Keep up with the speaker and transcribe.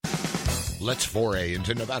Let's foray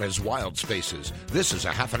into Nevada's wild spaces. This is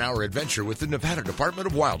a half-an-hour adventure with the Nevada Department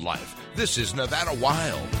of Wildlife. This is Nevada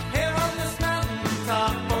Wild. Here on this mountain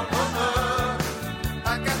top,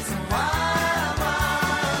 I got some wild,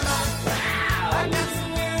 wild life. I got some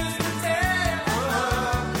news to tell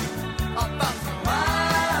about some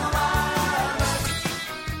wild, wild life.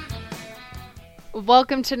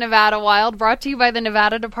 Welcome to Nevada Wild, brought to you by the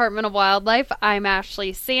Nevada Department of Wildlife. I'm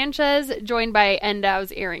Ashley Sanchez, joined by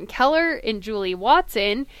NDOW's Aaron Keller and Julie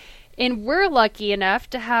Watson, and we're lucky enough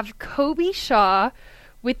to have Kobe Shaw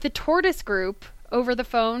with the Tortoise Group over the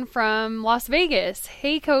phone from Las Vegas.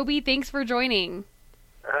 Hey, Kobe, thanks for joining.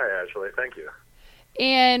 Hi, Ashley. Thank you.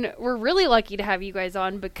 And we're really lucky to have you guys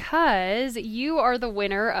on because you are the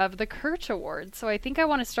winner of the Kirch Award. So I think I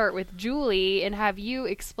want to start with Julie and have you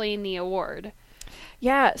explain the award.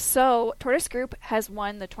 Yeah, so Tortoise Group has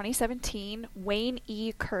won the 2017 Wayne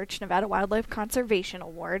E. Kirch Nevada Wildlife Conservation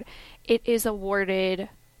Award. It is awarded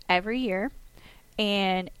every year,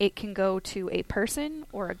 and it can go to a person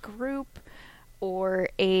or a group or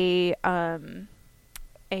a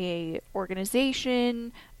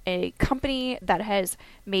organization, a company that has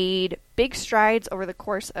made big strides over the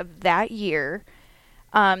course of that year,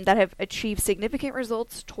 that have achieved significant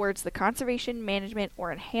results towards the conservation, management,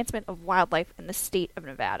 or enhancement of wildlife in the state of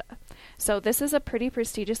Nevada. So this is a pretty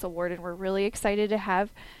prestigious award, and we're really excited to have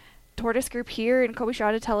Tortoise Group here and Kobe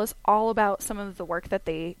Shaw to tell us all about some of the work that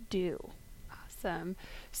they do. Awesome.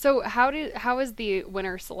 So how is the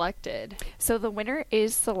winner selected? So the winner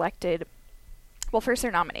is selected, well, first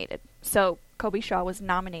they're nominated. So Kobe Shaw was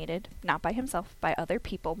nominated, not by himself, by other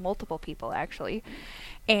people, multiple people actually.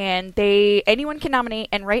 And anyone can nominate,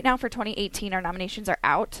 and right now for 2018 our nominations are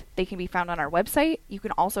out. They can be found on our website. You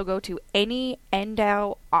can also go to any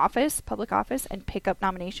NDOW office, public office, and pick up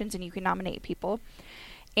nominations, and you can nominate people.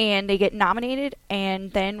 And they get nominated,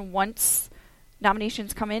 and then once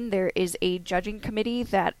nominations come in, there is a judging committee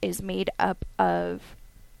that is made up of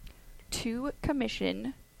 2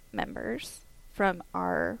 commission members from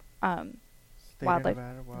our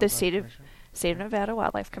State of Nevada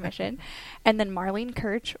Wildlife Commission, and then Marlene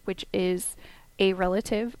Kirch, which is a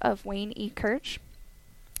relative of Wayne E. Kirch,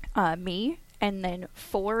 me, and then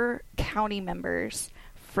 4 county members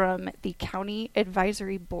from the County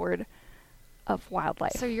Advisory Board of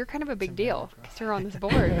Wildlife. So you're kind of a big deal because you're on this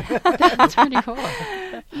board. That's pretty cool.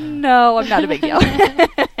 No, I'm not a big deal.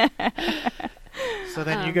 So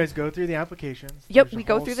then you guys go through the applications. Yep, we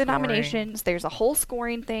go through the nominations. There's a whole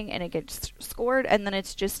scoring thing, and it gets scored, and then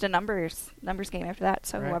it's just a numbers game after that.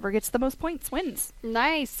 So whoever gets the most points wins.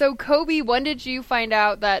 Nice. So Kobe, when did you find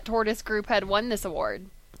out that Tortoise Group had won this award?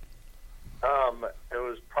 It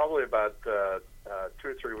was probably about 2 or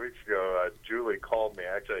 3 weeks ago. Julie called me.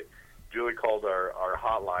 Actually, Julie called our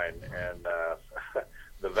hotline, and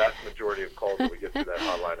the vast majority of calls that we get through that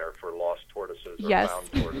hotline are for lost tortoises or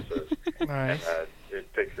found tortoises. Nice. And,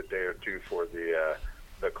 it takes a day or two for the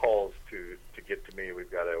calls to get to me. We've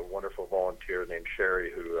got a wonderful volunteer named Sherry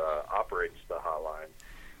who operates the hotline,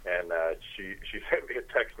 and she sent me a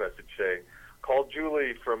text message saying, "Call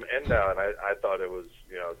Julie from NDOW," and I thought it was,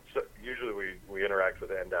 usually we interact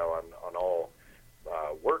with NDOW on all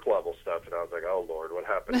work level stuff, and I was like, "Oh Lord, what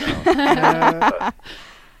happened now?"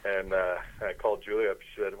 And I called Julie up.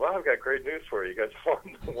 She said, "Well, I've got great news for you. You guys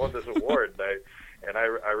won this award." And I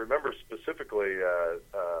remember specifically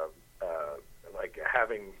like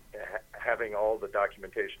having all the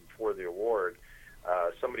documentation for the award.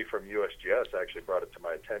 Somebody from USGS actually brought it to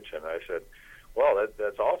my attention. I said, "Well,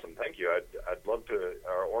 that's awesome. Thank you. I'd love to.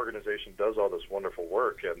 Our organization does all this wonderful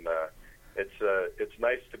work, and it's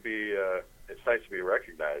nice to be." It's nice to be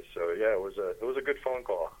recognized. So yeah, it was a good phone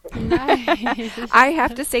call. Nice. I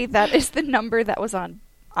have to say that is the number that was on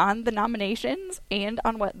the nominations and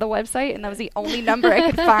on the website, and that was the only number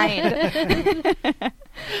I could find.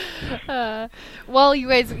 Well, you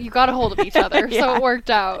guys, you got a hold of each other, so it worked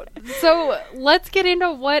out. So let's get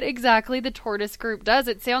into what exactly the Tortoise Group does.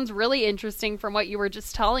 It sounds really interesting from what you were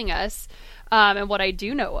just telling us, and what I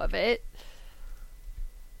do know of it.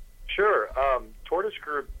 Sure. Tortoise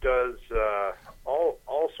Group does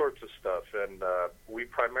all sorts of stuff, and we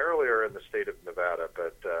primarily are in the state of Nevada,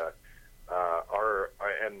 but our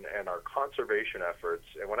conservation efforts,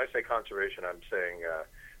 and when I say conservation, I'm saying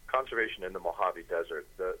conservation in the Mojave Desert.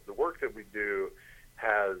 The work that we do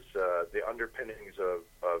has the underpinnings of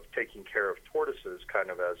taking care of tortoises, kind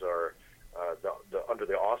of as our under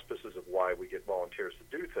the auspices of why we get volunteers to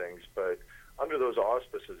do things, but under those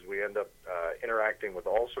auspices, we end up interacting with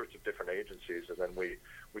all sorts of different agencies, and then we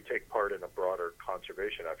take part in a broader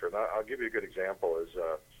conservation effort. And I'll give you a good example is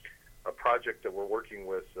a project that we're working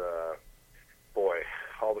with,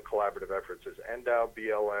 all the collaborative efforts is NDOW,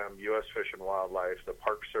 BLM, U.S. Fish and Wildlife, the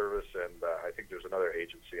Park Service, and I think there's another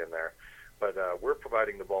agency in there. But we're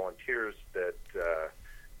providing the volunteers that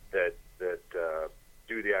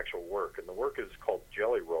do the actual work, and the work is called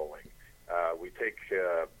jelly rolling. We take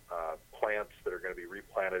plants that are going to be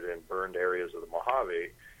replanted in burned areas of the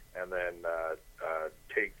Mojave, and then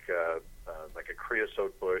take like a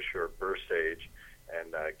creosote bush or burr sage,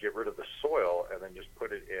 and get rid of the soil, and then just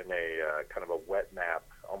put it in a kind of a wet nap,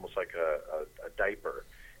 almost like a diaper,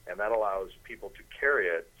 and that allows people to carry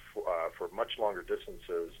it for much longer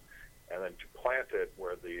distances, and then to plant it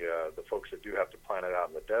where the folks that do have to plant it out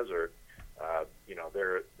in the desert,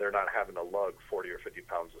 they're not having to lug 40 or 50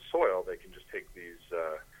 pounds of soil. They can just take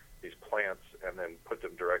these plants and then put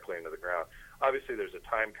them directly into the ground. Obviously, there's a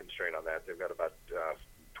time constraint on that. They've got about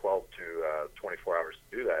 12 to 24 hours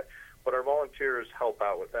to do that. But our volunteers help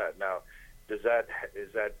out with that. Now, is that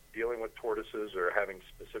dealing with tortoises or having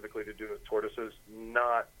specifically to do with tortoises?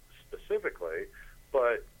 Not specifically,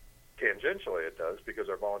 but tangentially it does, because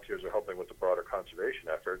our volunteers are helping with the broader conservation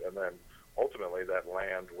effort, and then ultimately that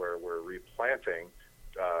land where we're replanting,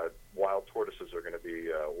 wild tortoises are going to be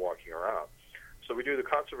walking around. So we do the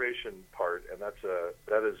conservation part, and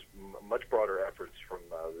that is much broader efforts from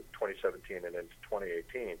 2017 and into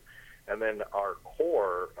 2018. And then our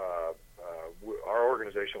core, our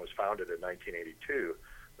organization was founded in 1982.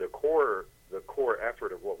 The core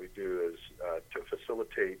effort of what we do is to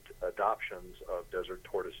facilitate adoptions of desert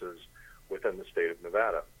tortoises within the state of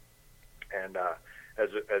Nevada. And as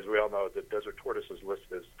we all know, the desert tortoise is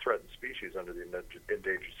listed as threatened species under the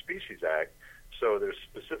Endangered Species Act. So there's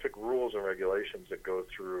specific rules and regulations that go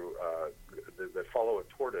through that follow a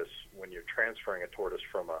tortoise when you're transferring a tortoise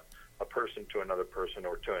from a person to another person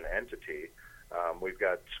or to an entity. We've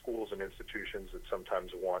got schools and institutions that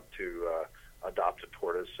sometimes want to adopt a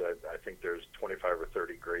tortoise. I think there's 25 or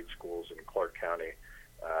 30 grade schools in Clark County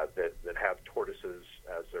that have tortoises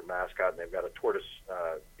as their mascot, and they've got a tortoise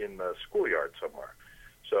in the schoolyard somewhere.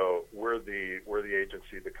 So we're the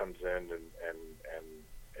agency that comes in and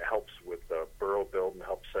helps with the burrow build and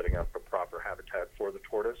helps setting up a proper habitat for the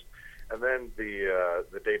tortoise. And then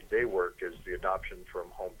the day-to-day work is the adoption from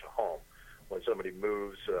home to home. When somebody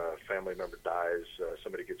moves, a family member dies,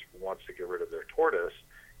 somebody wants to get rid of their tortoise,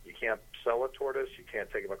 you can't sell a tortoise, you can't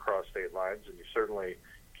take them across state lines, and you certainly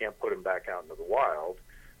can't put them back out into the wild.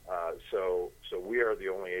 So we are the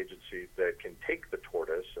only agency that can take the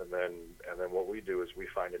tortoise, and then what we do is we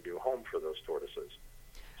find a new home for those tortoises.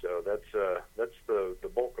 So that's the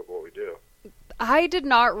bulk of what we do. I did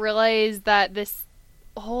not realize that this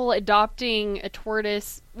whole adopting a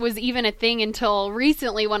tortoise was even a thing until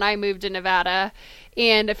recently when I moved to Nevada,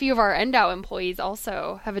 and a few of our NDOW employees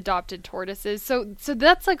also have adopted tortoises. So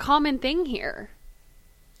that's a common thing here.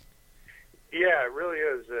 Yeah, it really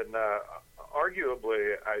is, and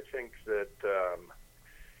arguably, I think that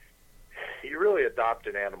you really adopt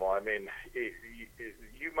an animal. I mean,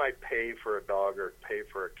 you might pay for a dog or pay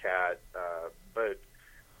for a cat, but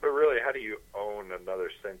really, how do you own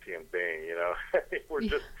another sentient being? You know,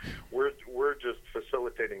 we're just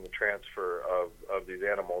facilitating the transfer of these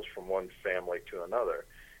animals from one family to another.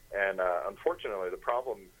 And unfortunately, the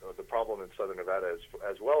problem in Southern Nevada,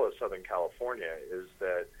 as well as Southern California, is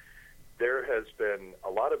that there has been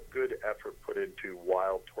a lot of good effort put into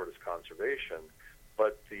wild tortoise conservation,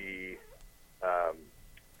 but the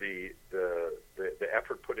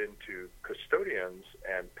effort put into custodians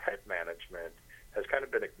and pet management has kind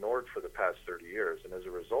of been ignored for the past 30 years. And as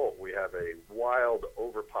a result, we have a wild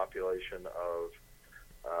overpopulation of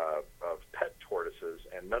pet tortoises,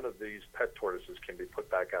 and none of these pet tortoises can be put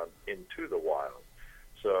back out into the wild.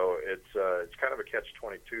 So it's kind of a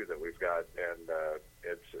catch-22 that we've got, and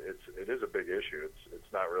it is a big issue.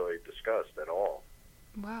 It's not really discussed at all.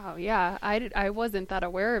 Wow, yeah, I wasn't that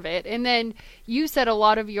aware of it. And then you said a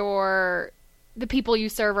lot of the people you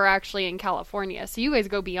serve are actually in California, so you guys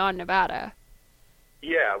go beyond Nevada.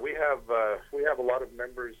 Yeah, we have a lot of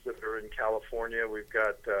members that are in California. We've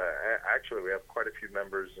got actually we have quite a few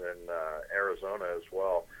members in Arizona as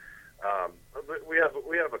well. But we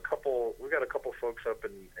have a couple. We've got a couple folks up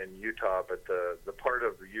in Utah, but the part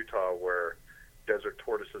of Utah where desert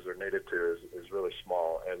tortoises are native to is really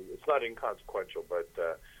small, and it's not inconsequential. But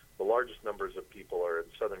the largest numbers of people are in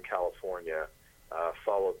Southern California,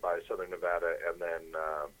 followed by Southern Nevada, and then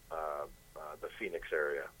the Phoenix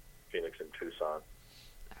area, Phoenix and Tucson.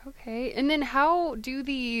 Okay, and then how do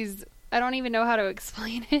these, I don't even know how to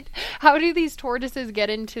explain it, how do these tortoises get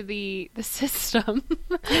into the system?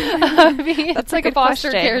 I mean, That's it's like a foster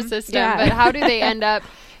question. care system, Yeah. but how do they end up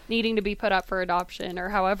needing to be put up for adoption, or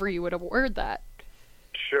however you would word that?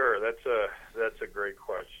 Sure, that's that's a great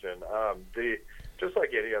question. Just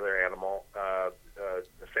like any other animal,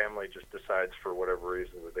 the family just decides for whatever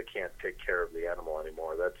reason that they can't take care of the animal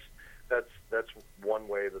anymore. That's one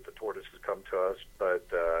way that the tortoises come to us, but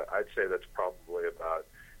I'd say that's probably about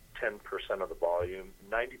 10% of the volume.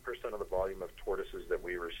 90% of the volume of tortoises that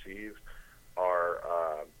we receive are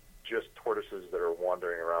just tortoises that are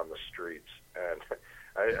wandering around the streets. And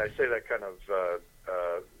I say that kind of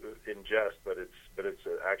in jest, but it's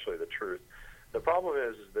actually the truth. The problem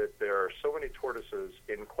is that there are so many tortoises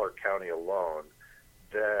in Clark County alone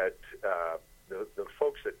that the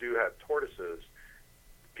folks that do have tortoises,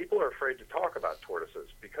 people are afraid to talk about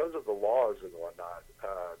tortoises because of the laws and whatnot.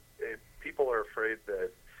 People are afraid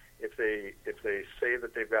that if they say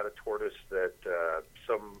that they've got a tortoise, that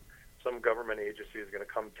some government agency is going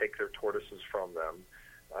to come take their tortoises from them.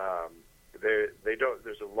 They don't.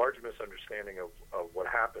 There's a large misunderstanding of what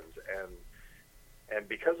happens, and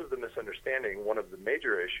because of the misunderstanding, one of the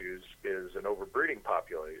major issues is an overbreeding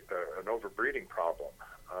problem.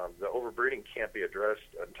 The overbreeding can't be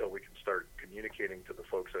addressed until we can start communicating to the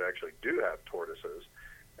folks that actually do have tortoises,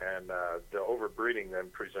 and the overbreeding then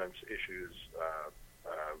presents issues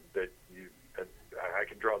that I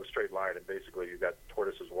can draw the straight line, and basically you've got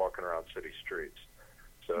tortoises walking around city streets.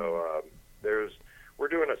 So we're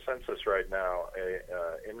doing a census right now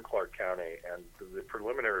in Clark County, and the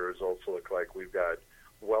preliminary results look like we've got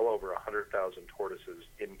well over 100,000 tortoises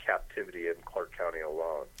in captivity in Clark County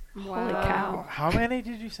alone. Wow. Holy cow. How many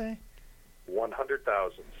did you say?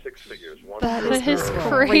 100,000, 6 figures. That is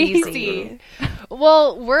Crazy. crazy.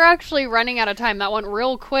 Well, we're actually running out of time. That went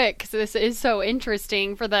real quick because this is so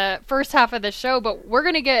interesting for the first half of the show, but we're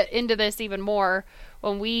going to get into this even more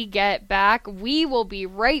when we get back. We will be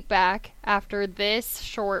right back after this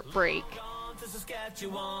short break.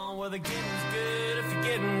 Saskatchewan, where the getting's good. If you're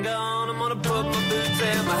getting gone, I'm gonna put my boots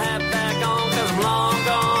and my hat back on, 'cause I'm long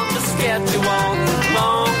gone to Saskatchewan,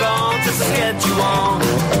 long gone to Saskatchewan.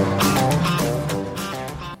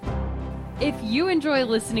 If you enjoy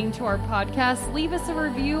listening to our podcast, leave us a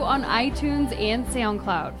review on iTunes and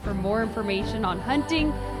SoundCloud. For more information on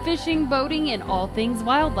hunting, fishing, boating, and all things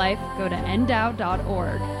wildlife, go to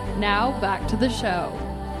ndow.org. Now, back to the show.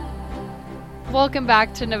 Welcome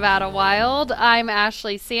back to Nevada Wild. I'm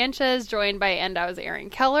Ashley Sanchez, joined by NDOW's Aaron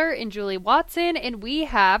Keller and Julie Watson, and we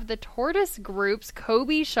have the Tortoise Group's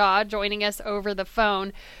Kobe Shaw joining us over the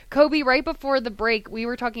phone. Kobe, right before the break, we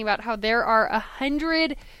were talking about how there are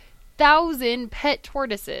 100,000 pet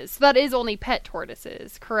tortoises. So that is only pet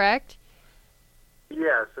tortoises, correct?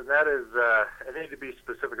 Yes, and that is. I need to be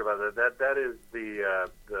specific about that. That is the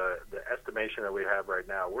estimation that we have right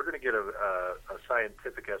now. We're going to get a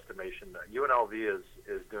scientific estimation. UNLV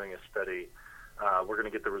is doing a study. We're going to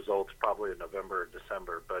get the results probably in November or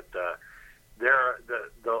December. But the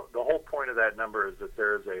whole point of that number is that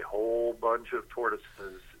there is a whole bunch of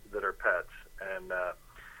tortoises that are pets, and I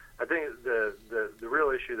think the real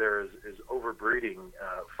issue there is overbreeding.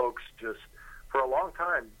 Folks just, for a long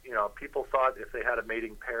time, people thought if they had a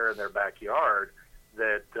mating pair in their backyard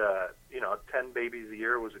that 10 babies a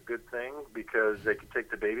year was a good thing because they could take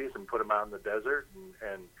the babies and put them out in the desert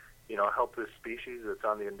and help this species that's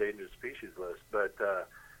on the endangered species list. But the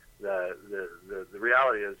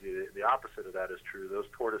reality is the opposite of that is true. Those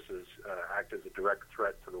tortoises act as a direct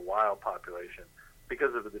threat to the wild population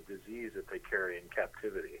because of the disease that they carry in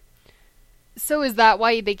captivity. So is that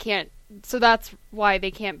why they can't? So that's why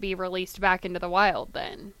they can't be released back into the wild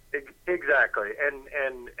then? Exactly, and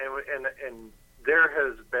there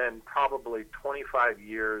has been probably 25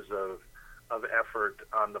 years of effort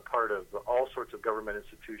on the part of all sorts of government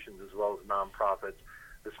institutions as well as nonprofits.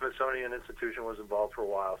 The Smithsonian Institution was involved for a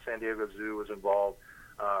while. San Diego Zoo was involved.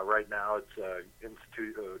 Right now, it's a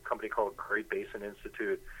company called Great Basin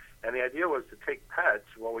Institute, and the idea was to take pets.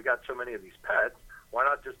 Well, we got so many of these pets. Why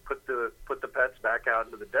not just put the pets back out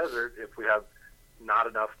into the desert if we have not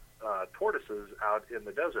enough tortoises out in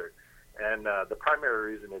the desert? And the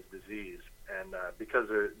primary reason is disease. And because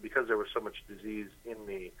there was so much disease in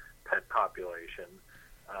the pet population,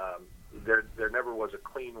 there never was a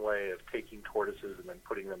clean way of taking tortoises and then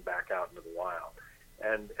putting them back out into the wild.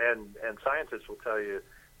 And scientists will tell you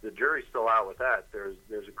the jury's still out with that. There's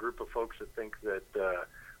a group of folks that think that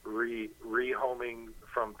rehoming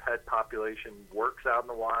from pet population works out in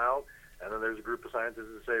the wild, and then there's a group of scientists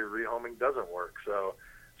that say rehoming doesn't work. So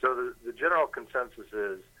the general consensus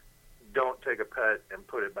is don't take a pet and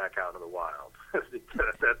put it back out in the wild. That's the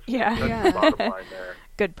bottom line there.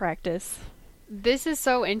 Good practice. This is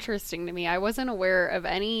so interesting to me. I wasn't aware of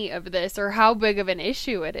any of this or how big of an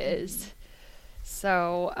issue it is.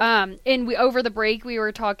 So, and over the break, we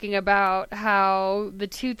were talking about how the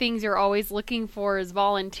two things you're always looking for is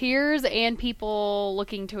volunteers and people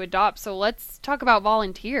looking to adopt. So let's talk about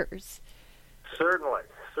volunteers. Certainly.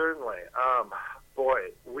 Boy,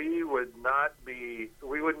 we wouldn't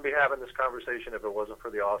be having this conversation if it wasn't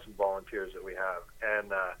for the awesome volunteers that we have.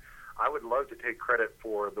 And I would love to take credit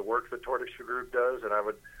for the work that Tortoise Group does, and I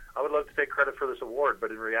would love to take credit for this award.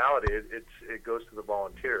 But in reality, it goes to the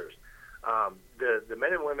volunteers. The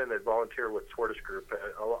men and women that volunteer with Tortoise Group,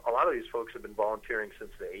 a lot of these folks have been volunteering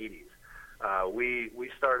since the 80s. We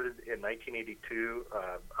started in 1982.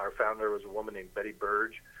 Our founder was a woman named Betty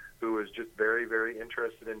Burge, who was just very, very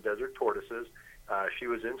interested in desert tortoises. She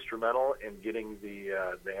was instrumental in getting the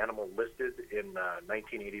animal listed in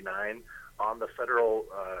 1989 on the federal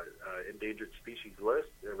endangered species list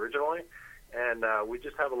originally. And we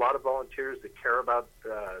just have a lot of volunteers that care about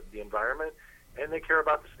the environment, and they care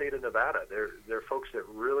about the state of Nevada. They're folks that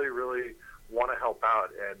really, really want to help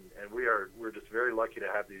out, and we're just very lucky to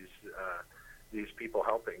have these people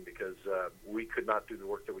helping, because we could not do the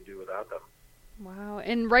work that we do without them. Wow.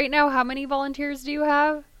 And right now, how many volunteers do you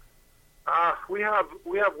have? We have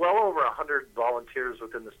well over 100 volunteers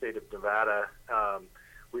within the state of Nevada.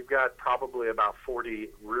 We've got probably about 40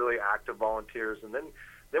 really active volunteers, and then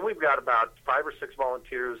we've got about 5 or 6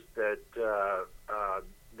 volunteers that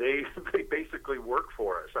they basically work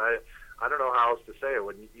for us. I don't know how else to say it.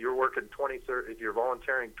 When you're working if you're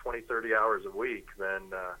volunteering 20, 30 hours a week,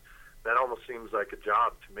 then that almost seems like a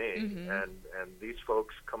job to me. Mm-hmm. And these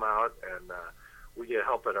folks come out, and we get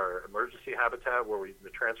help at our emergency habitat, the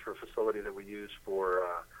transfer facility that we use for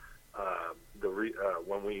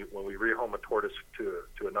when we rehome a tortoise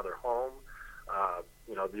to another home.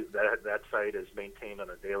 That site is maintained on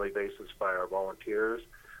a daily basis by our volunteers.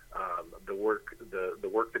 The work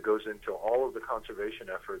that goes into all of the conservation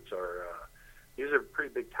efforts these are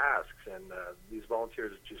pretty big tasks, and these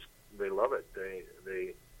volunteers they love it.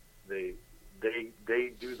 They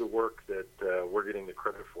do the work that we're getting the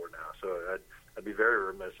credit for now. So I'd be very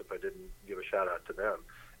remiss if I didn't give a shout out to them.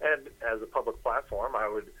 And as a public platform, I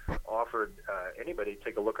would offer anybody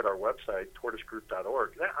take a look at our website,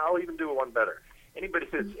 tortoisegroup.org. I'll even do one better. Anybody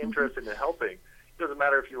that's interested in helping, it doesn't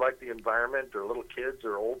matter if you like the environment or little kids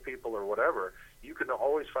or old people or whatever, you can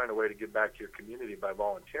always find a way to give back to your community by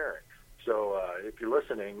volunteering. So if you're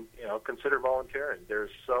listening, consider volunteering.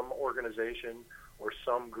 There's some organization or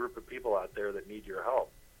some group of people out there that need your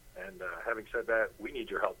help. And having said that, we need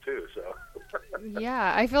your help too. So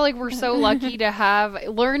yeah, I feel like we're so lucky to have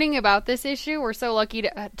learning about this issue. We're so lucky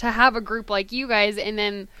to have a group like you guys, and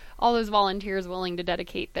then all those volunteers willing to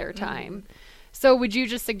dedicate their time. Mm-hmm. So would you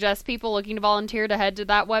just suggest people looking to volunteer to head to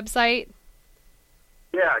that website?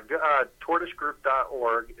 Yeah,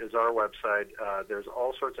 tortoisegroup.org is our website. There's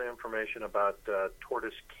all sorts of information about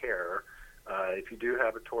tortoise care. If you do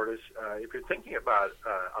have a tortoise, if you're thinking about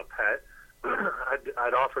a pet,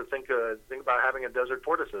 I'd offer think about having a desert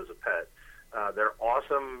tortoise as a pet. They're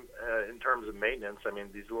awesome in terms of maintenance. I mean,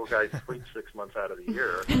 these little guys sleep 6 months out of the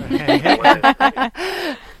year.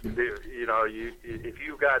 If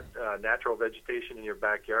you've got natural vegetation in your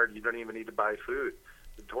backyard, you don't even need to buy food.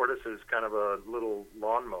 The tortoise is kind of a little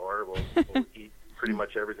lawnmower. Will eat pretty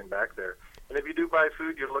much everything back there. And if you do buy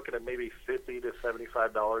food, you're looking at maybe $50 to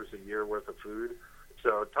 $75 a year worth of food.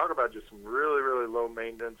 So talk about just some really, really low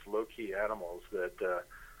maintenance, low key animals that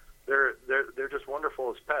they're just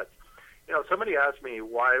wonderful as pets. Somebody asked me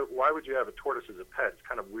why would you have a tortoise as a pet? It's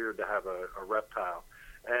kind of weird to have a reptile.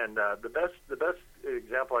 And the best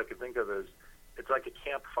example I could think of is it's like a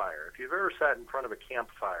campfire. If you've ever sat in front of a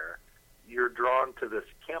campfire, you're drawn to this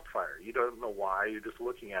campfire. You don't know why. You're just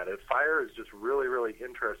looking at it. Fire is just really, really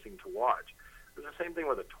interesting to watch. It's the same thing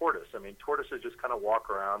with a tortoise. I mean, tortoises just kind of walk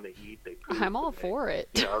around, they eat, they poop. I'm all for it.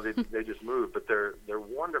 They just move, but they're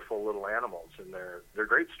wonderful little animals, and they're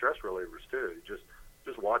great stress relievers too. Just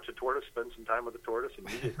watch a tortoise, spend some time with a tortoise, and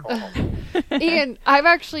you get calm. Ian, I've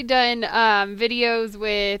actually done videos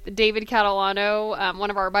with David Catalano, one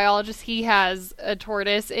of our biologists. He has a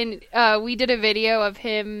tortoise, and we did a video of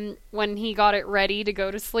him when he got it ready to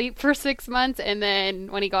go to sleep for 6 months, and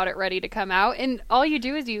then when he got it ready to come out. And all you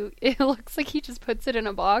do is it looks like he just puts it in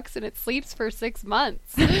a box, and it sleeps for 6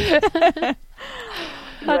 months.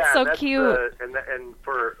 That's so cute. And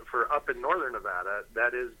for up in northern Nevada,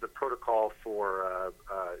 that is the protocol for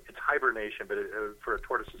it's hibernation, but for a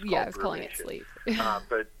tortoise it's called it's calling it sleep.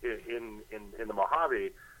 But in the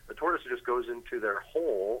Mojave, the tortoise just goes into their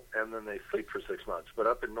hole and then they sleep for 6 months. But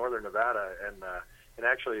up in northern Nevada and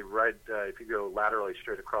actually if you go laterally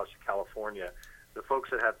straight across to California, the folks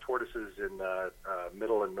that have tortoises in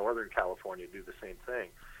middle and northern California do the same thing.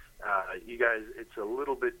 You guys, it's a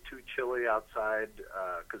little bit too chilly outside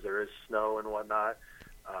because there is snow and whatnot.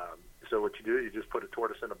 So what you do, you just put a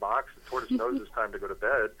tortoise in a box. The tortoise knows it's time to go to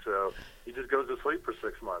bed, so he just goes to sleep for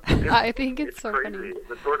 6 months. I think it's so crazy. funny.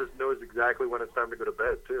 The tortoise knows exactly when it's time to go to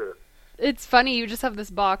bed, too. It's funny, you just have this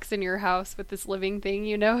box in your house with this living thing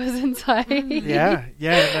you know is inside. Yeah.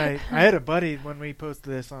 And I had a buddy when we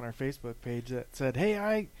posted this on our Facebook page that said, "Hey,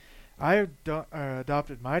 I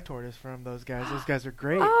adopted my tortoise from those guys. Those guys are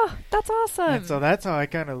great." Oh, that's awesome. And so that's how I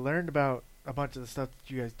kind of learned about a bunch of the stuff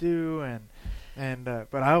that you guys do,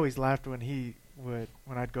 but I always laughed when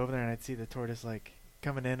I'd go over there and I'd see the tortoise like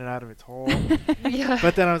coming in and out of its hole. Yeah.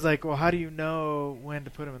 But then I was like, well, how do you know when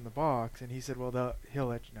to put them in the box? And he said, well, he'll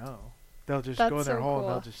let you know. They'll just go in their so hole cool.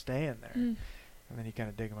 and they'll just stay in there. Mm. And then you kind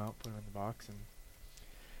of dig them out, put them in the box, and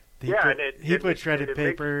he put shredded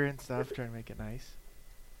paper and stuff, trying to make it nice.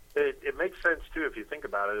 It makes sense, too, if you think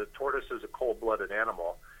about it. A tortoise is a cold-blooded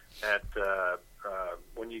animal.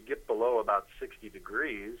 When you get below about 60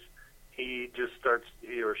 degrees, he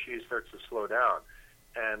or she starts to slow down.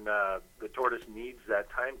 And the tortoise needs that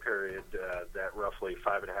time period, that roughly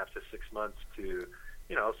 5.5 to 6 months to,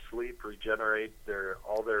 sleep, regenerate.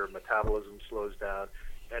 All their metabolism slows down,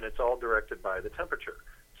 and it's all directed by the temperature.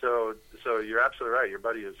 So you're absolutely right. Your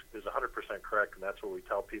buddy is 100% correct, and that's what we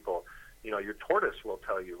tell people. Your tortoise will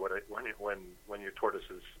tell you when your tortoise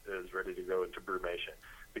is ready to go into brumation,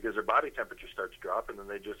 because their body temperature starts to drop, and then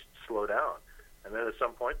they just slow down. And then at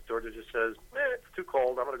some point, the tortoise just says, it's too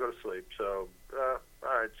cold, I'm going to go to sleep. So, all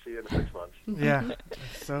right, see you in 6 months. Yeah,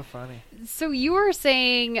 it's so funny. So you were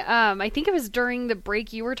saying, I think it was during the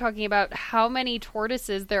break, you were talking about how many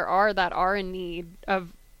tortoises there are that are in need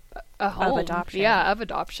of a home. Of adoption. Yeah, of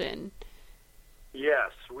adoption.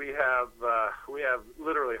 Yes, we have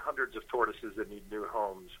literally hundreds of tortoises that need new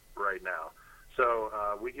homes right now. So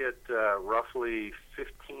we get roughly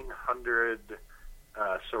 1,500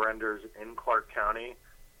 surrenders in Clark County.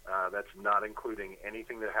 That's not including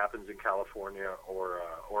anything that happens in California or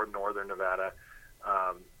northern Nevada.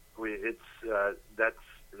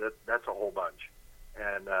 That's a whole bunch,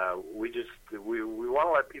 and we want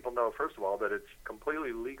to let people know, first of all, that it's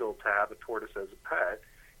completely legal to have a tortoise as a pet.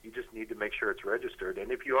 You just need to make sure it's registered.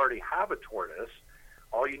 And if you already have a tortoise,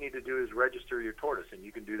 all you need to do is register your tortoise, and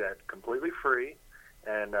you can do that completely free.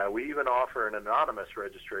 And we even offer an anonymous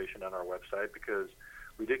registration on our website, because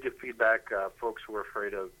we did get feedback. Folks were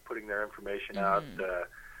afraid of putting their information out.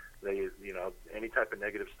 Any type of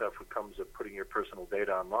negative stuff that comes of putting your personal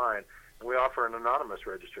data online. And we offer an anonymous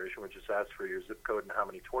registration, which just asks for your zip code and how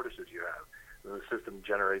many tortoises you have. And the system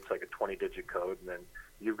generates like a 20-digit code, and then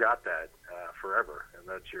you've got that forever, and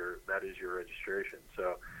that is your registration.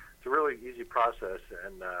 So it's a really easy process,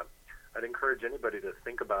 and I'd encourage anybody to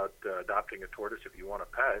think about adopting a tortoise if you want a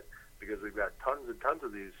pet, because we've got tons and tons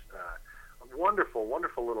of these wonderful,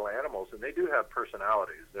 wonderful little animals, and they do have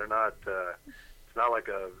personalities. They're not. It's not like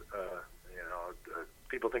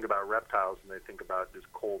people think about reptiles and they think about this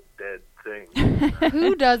cold, dead thing.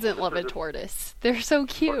 Who doesn't love a tortoise? They're so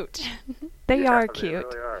cute. They are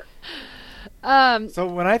cute. They really are. So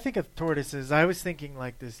when I think of tortoises, I was thinking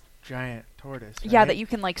like this giant tortoise. Right? Yeah, that you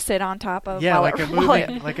can like sit on top of. Yeah, while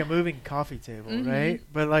like a moving coffee table, right?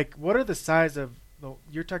 But like, what are the size of?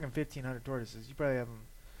 You're talking 1,500 tortoises. You probably have them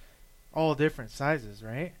all different sizes,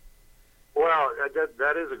 right? Well,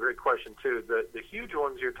 that is a great question too. The huge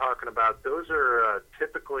ones you're talking about, those are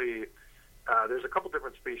typically. There's a couple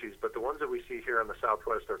different species, but the ones that we see here in the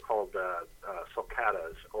Southwest are called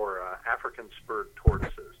sulcatas, or African spurred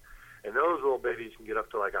tortoises. And those little babies can get up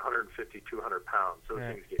to like 150, 200 pounds. Those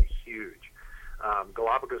things get huge.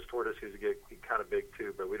 Galapagos tortoises get kind of big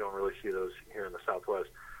too, but we don't really see those here in the Southwest.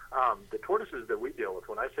 The tortoises that we deal with,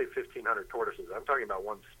 when I say 1,500 tortoises, I'm talking about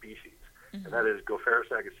one species, and that is Gopherus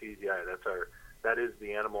agassizii. That is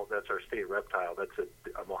the animal. That's our state reptile. That's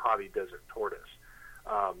a Mojave desert tortoise.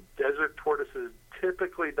 Desert tortoises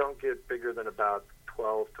typically don't get bigger than about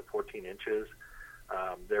 12 to 14 inches.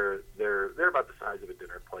 They're about the size of a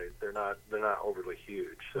dinner plate. They're not overly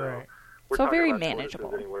huge. So right. we're so talking very about manageable.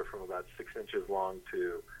 tortoises anywhere from about 6 inches long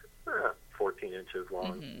to 14 inches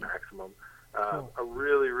long maximum. Cool. A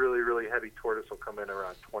really, really, really heavy tortoise will come in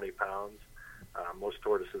around 20 pounds. Most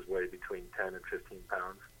tortoises weigh between 10 and 15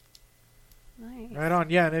 pounds. Nice. Right on.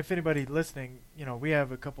 Yeah, and if anybody listening, we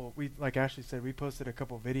have a couple. Like Ashley said, we posted a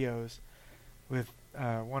couple videos with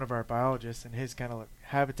one of our biologists and his kind of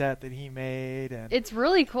habitat that he made, and It's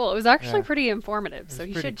really cool. It was actually pretty informative, so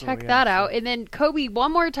you should check that out. And then, Kobe,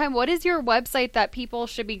 one more time, what is your website that people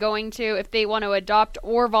should be going to if they want to adopt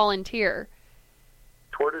or volunteer?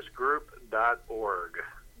 Tortoisegroup.org.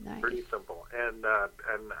 Nice. Pretty simple. And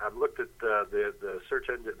I've looked at the search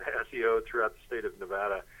engine SEO throughout the state of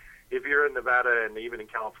Nevada. If you're in Nevada and even in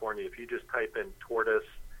California, if you just type in tortoise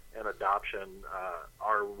and adoption,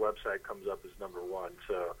 our website comes up as number 1.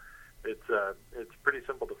 So it's pretty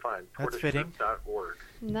simple to find. That's fitting. tortoisegroup.org.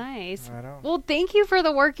 Nice. Right on. Well, thank you for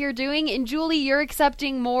the work you're doing. And Julie, you're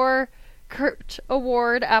accepting more Kurt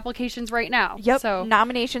Award applications right now. Yep. So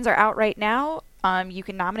Nominations are out right now. You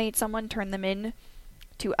can nominate someone, turn them in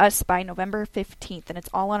to us by November 15th, and it's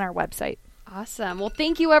all on our website. awesome. Well,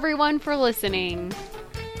 thank you everyone for listening.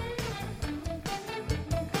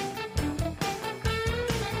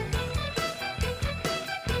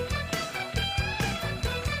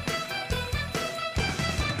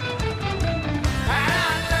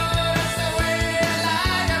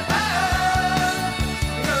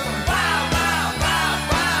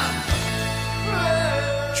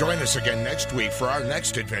 Join us again next week for our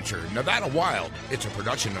next adventure, Nevada Wild. It's a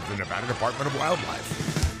production of the Nevada Department of Wildlife.